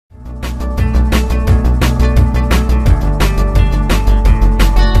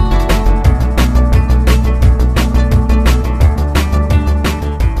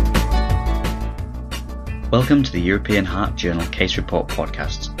Welcome to the European Heart Journal Case Report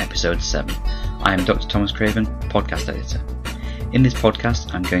Podcast, Episode 7. I am Dr. Thomas Craven, Podcast Editor. In this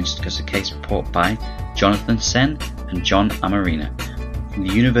podcast, I'm going to discuss a case report by Jonathan Sen and John Amerena from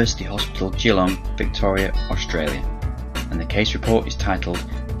the University Hospital Geelong, Victoria, Australia. And the case report is titled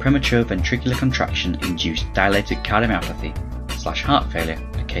Premature ventricular contraction-induced dilated cardiomyopathy / heart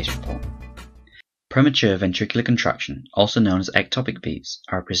failure, a case report. Premature ventricular contraction, also known as ectopic beats,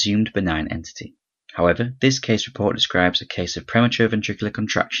 are a presumed benign entity. However, this case report describes a case of premature ventricular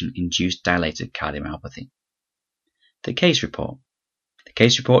contraction-induced dilated cardiomyopathy. The case report. The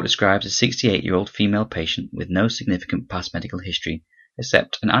case report describes a 68-year-old female patient with no significant past medical history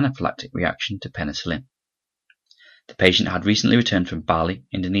except an anaphylactic reaction to penicillin. The patient had recently returned from Bali,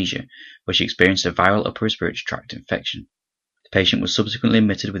 Indonesia, where she experienced a viral upper respiratory tract infection. The patient was subsequently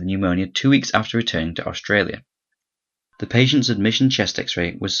admitted with pneumonia 2 weeks after returning to Australia. The patient's admission chest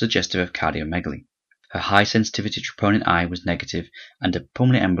X-ray was suggestive of cardiomegaly. Her high-sensitivity troponin I was negative and a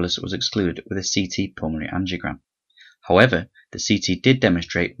pulmonary embolus was excluded with a CT pulmonary angiogram. However, the CT did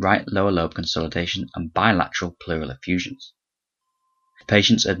demonstrate right lower lobe consolidation and bilateral pleural effusions. The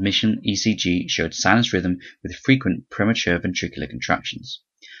patient's admission ECG showed sinus rhythm with frequent premature ventricular contractions,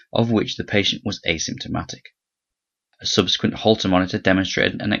 of which the patient was asymptomatic. A subsequent Holter monitor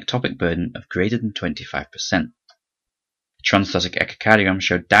demonstrated an ectopic burden of greater than 25%. A transthoracic echocardiogram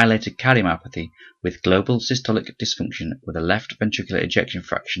showed dilated cardiomyopathy with global systolic dysfunction with a left ventricular ejection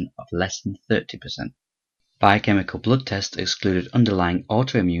fraction of less than 30%. Biochemical blood tests excluded underlying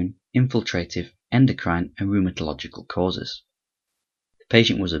autoimmune, infiltrative, endocrine and rheumatological causes. The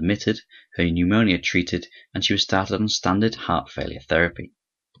patient was admitted, her pneumonia treated, and she was started on standard heart failure therapy.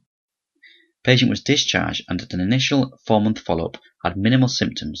 The patient was discharged and at an initial 4-month follow-up had minimal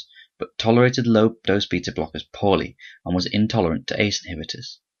symptoms but tolerated low-dose beta blockers poorly and was intolerant to ACE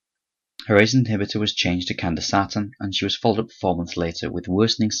inhibitors. Her ACE inhibitor was changed to candesartan and she was followed up 4 months later with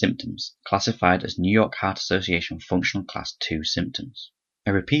worsening symptoms, classified as New York Heart Association Functional Class II symptoms.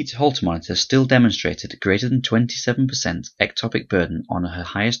 A repeat Holter monitor still demonstrated greater than 27% ectopic burden on her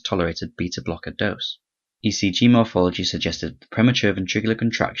highest tolerated beta blocker dose. ECG morphology suggested that premature ventricular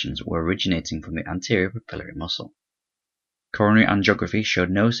contractions were originating from the anterior papillary muscle. Coronary angiography showed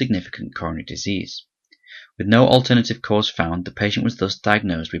no significant coronary disease. With no alternative cause found, the patient was thus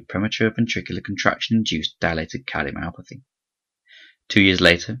diagnosed with premature ventricular contraction-induced dilated cardiomyopathy. 2 years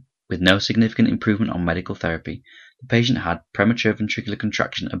later, with no significant improvement on medical therapy, the patient had premature ventricular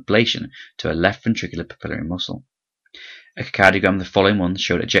contraction ablation to her left ventricular papillary muscle. Echocardiogram the following month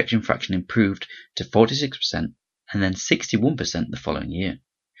showed ejection fraction improved to 46% and then 61% the following year.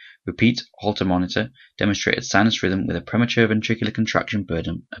 Repeat Holter monitor demonstrated sinus rhythm with a premature ventricular contraction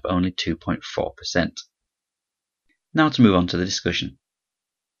burden of only 2.4%. Now to move on to the discussion.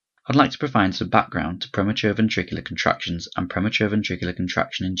 I'd like to provide some background to premature ventricular contractions and premature ventricular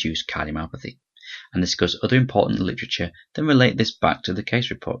contraction-induced cardiomyopathy, and discuss other important literature, then relate this back to the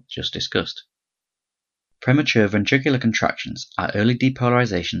case report just discussed. Premature ventricular contractions are early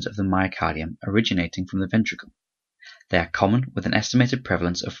depolarizations of the myocardium originating from the ventricle. They are common with an estimated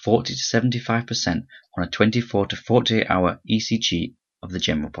prevalence of 40 to 75% on a 24 to 48 hour ECG of the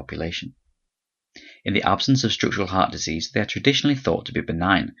general population. In the absence of structural heart disease, they are traditionally thought to be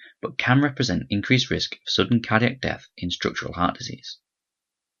benign, but can represent increased risk of sudden cardiac death in structural heart disease.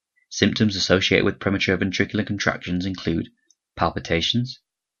 Symptoms associated with premature ventricular contractions include palpitations,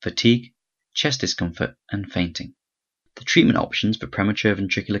 fatigue, chest discomfort, and fainting. The treatment options for premature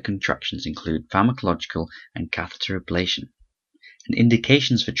ventricular contractions include pharmacological and catheter ablation, and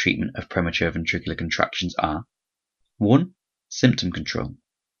indications for treatment of premature ventricular contractions are 1. Symptom control,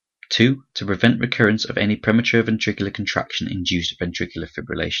 2. To prevent recurrence of any premature ventricular contraction-induced ventricular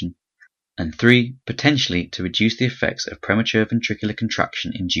fibrillation, and 3. Potentially to reduce the effects of premature ventricular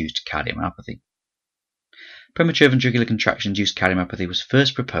contraction-induced cardiomyopathy. Premature ventricular contraction-induced cardiomyopathy was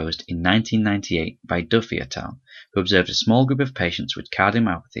first proposed in 1998 by Duffy et al., who observed a small group of patients with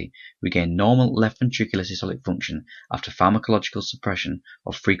cardiomyopathy regain normal left ventricular systolic function after pharmacological suppression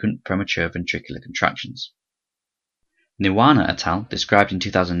of frequent premature ventricular contractions. Niwana et al. Described in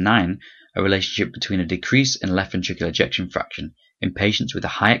 2009 a relationship between a decrease in left ventricular ejection fraction in patients with a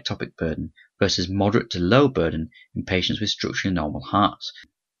high ectopic burden versus moderate to low burden in patients with structurally normal hearts.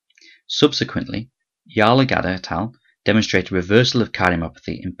 Subsequently, Yarlagadda et al. Demonstrated reversal of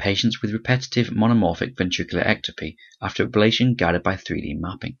cardiomyopathy in patients with repetitive monomorphic ventricular ectopy after ablation guided by 3D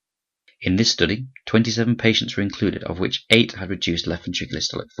mapping. In this study, 27 patients were included, of which 8 had reduced left ventricular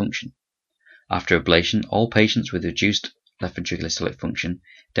systolic function. After ablation, all patients with reduced left ventricular systolic function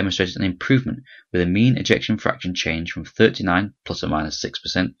demonstrated an improvement with a mean ejection fraction change from 39 plus or minus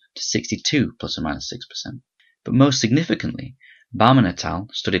 6% to 62 plus or minus 6%. But most significantly, Baumann et al.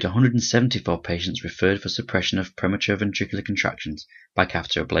 Studied 174 patients referred for suppression of premature ventricular contractions by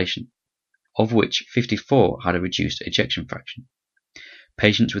catheter ablation, of which 54 had a reduced ejection fraction.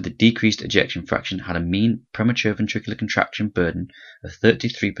 Patients with a decreased ejection fraction had a mean premature ventricular contraction burden of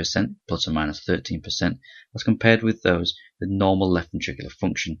 33% plus or minus 13% as compared with those with normal left ventricular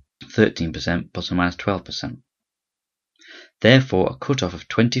function, 13% plus or minus 12%. Therefore, a cutoff of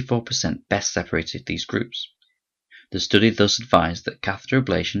 24% best separated these groups. The study thus advised that catheter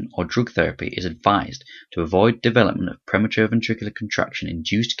ablation or drug therapy is advised to avoid development of premature ventricular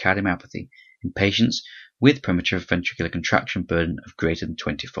contraction-induced cardiomyopathy in patients with premature ventricular contraction burden of greater than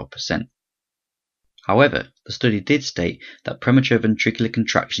 24%. However, the study did state that premature ventricular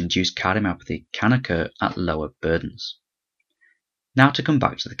contraction-induced cardiomyopathy can occur at lower burdens. Now to come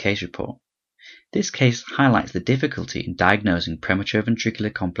back to the case report. This case highlights the difficulty in diagnosing premature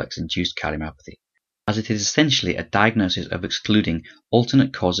ventricular complex-induced cardiomyopathy, as it is essentially a diagnosis of excluding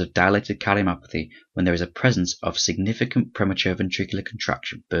alternate cause of dilated cardiomyopathy when there is a presence of significant premature ventricular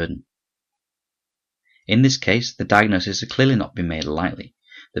contraction burden. In this case, the diagnosis has clearly not been made lightly.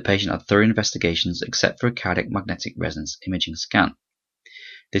 The patient had thorough investigations except for a cardiac magnetic resonance imaging scan.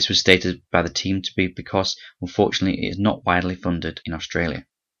 This was stated by the team to be because, unfortunately, it is not widely funded in Australia.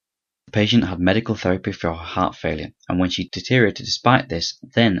 The patient had medical therapy for her heart failure, and when she deteriorated despite this,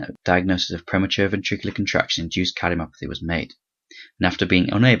 then a diagnosis of premature ventricular contraction-induced cardiomyopathy was made. And after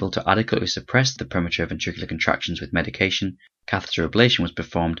being unable to adequately suppress the premature ventricular contractions with medication, catheter ablation was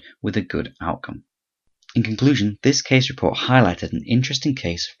performed with a good outcome. In conclusion, this case report highlighted an interesting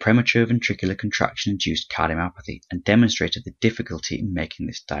case of premature ventricular contraction-induced cardiomyopathy and demonstrated the difficulty in making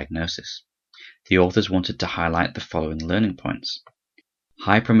this diagnosis. The authors wanted to highlight the following learning points.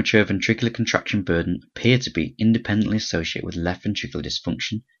 High premature ventricular contraction burden appeared to be independently associated with left ventricular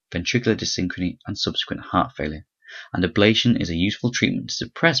dysfunction, ventricular dyssynchrony, and subsequent heart failure, and ablation is a useful treatment to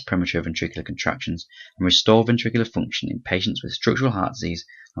suppress premature ventricular contractions and restore ventricular function in patients with structural heart disease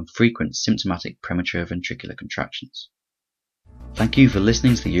and frequent symptomatic premature ventricular contractions. Thank you for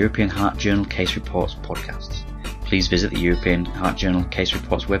listening to the European Heart Journal Case Reports podcast. Please visit the European Heart Journal Case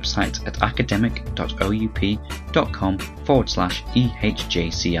Reports website at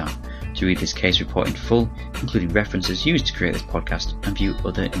academic.oup.com/EHJCR to read this case report in full, including references used to create this podcast and view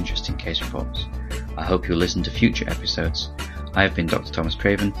other interesting case reports. I hope you'll listen to future episodes. I have been Dr. Thomas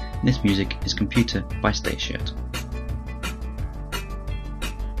Craven, and this music is Computer by Stay Shirt.